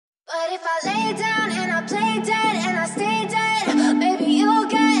But if I lay down and I play dead and I stay dead, maybe you'll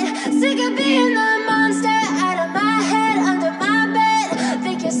get sick of being the monster out of my head, under my bed.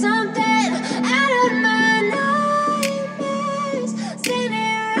 Think you're something out of my nightmares,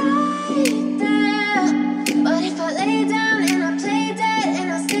 standing right there. But if I lay down and I play dead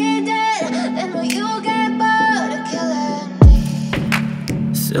and I stay dead, then will you get bored of killing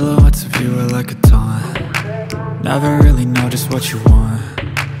me? Silhouettes of you are like a taunt. Never really know just what you want.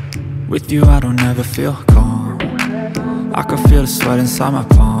 With you I don't ever feel calm. I can feel the sweat inside my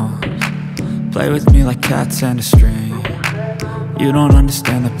palms. Play with me like cats and a string. You don't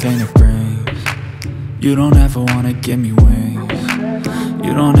understand the pain it brings. You don't ever wanna give me wings.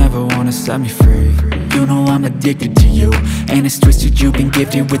 You don't ever wanna set me free. You know I'm addicted to you, and it's twisted, you've been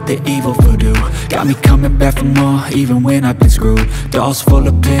gifted with the evil voodoo. Got me coming back for more, even when I've been screwed. Dolls full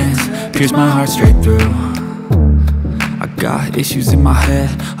of pins, pierce my heart straight through. I got issues in my head,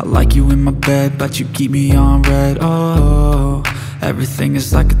 I like you in my bed, but you keep me on red. Oh, everything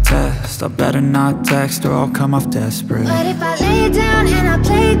is like a test, I better not text or I'll come off desperate. But if I lay down and I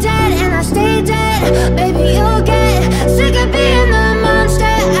play dead and I stay dead, baby you'll get sick of being the monster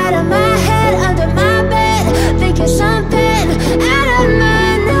out of my head, under my bed. Think you're something out of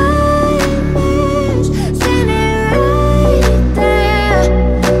my nightmares, standing right there.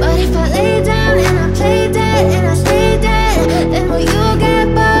 But if I lay down and I play dead and I stay dead, then will you get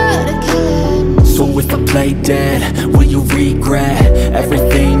bored of killing me? So if I play dead, will you regret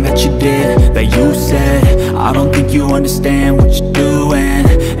everything that you did, that you said? I don't think you understand what you're doing,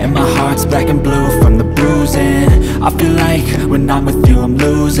 and my heart's black and blue from the bruising. I feel like when I'm with you I'm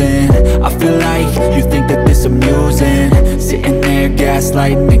losing. I feel like you think that this amusing, sitting there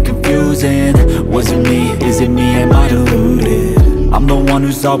gaslighting and confusing. Was it me? Is it me? Am I deluded? I'm the one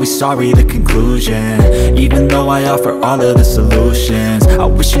who's always sorry, the conclusion, even though I offer all of the solutions. I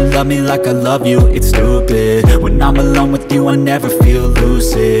wish you loved me like I love you, it's stupid. When I'm alone with you I never feel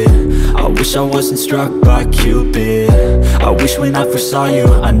lucid. I wish I wasn't struck by Cupid. I wish when I first saw you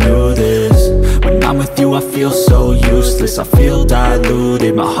I knew this. When I'm with you I feel so useless, I feel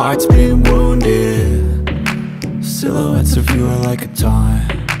diluted, my heart's been wounded. Silhouettes of you are like a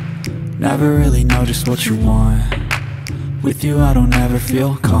taunt. Never really know just what you want. With you I don't ever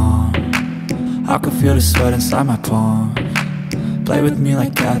feel calm. I can feel the sweat inside my palms. Play with me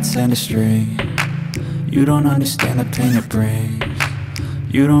like cats and a string. You don't understand the pain it brings.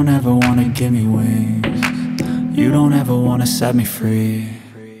 You don't ever wanna give me wings. You don't ever wanna set me free.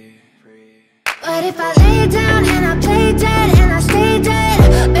 But if I lay down and I play dead and I stay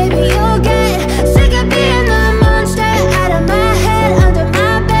dead, baby you'll get sick of being the monster out of my head, under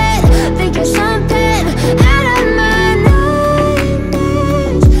my bed. Think you're something out of my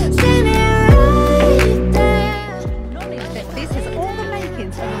nightmares, standing right there. Knowledge that this has all the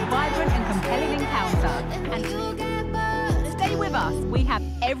makings of a vibrant and compelling encounter. And stay with us, we have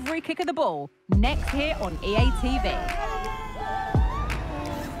every kick of the ball next here on EA TV.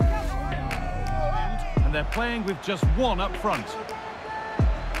 And they're playing with just one up front.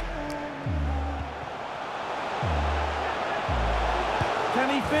 Can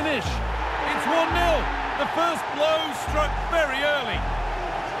he finish? It's 1-0. The first blow struck very early.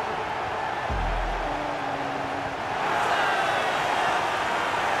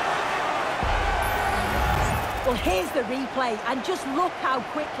 Well, here's the replay, and just look how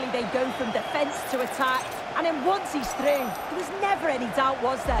quickly they go from defence to attack. And then once he's through, there was never any doubt,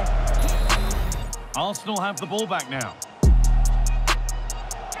 was there? Arsenal have the ball back now.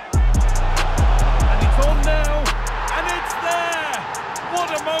 And it's on now, and it's there! What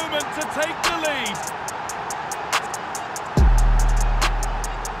a moment to take the lead!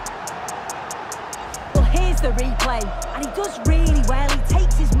 Well, here's the replay, and he does really well. He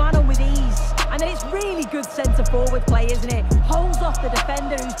takes his man on with ease. And then it's really good centre-forward play, isn't it? Holds off the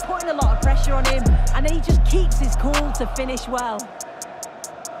defender who's putting a lot of pressure on him, and then he just keeps his cool to finish well.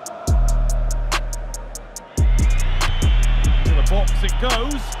 Box it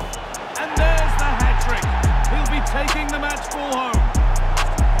goes, and there's the hat-trick. He'll be taking the match ball home.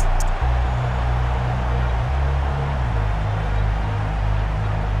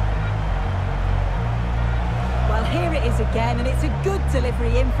 Well, here it is again, and it's a good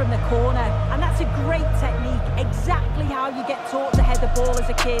delivery in from the corner, and that's a great technique, exactly how you get taught to head the ball as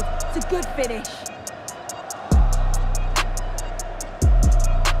a kid. It's a good finish.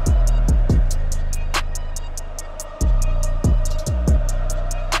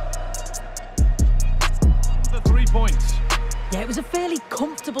 Yeah, it was a fairly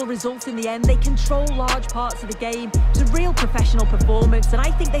comfortable result in the end. They control large parts of the game. It's a real professional performance, and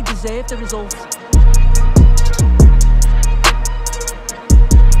I think they deserve the result.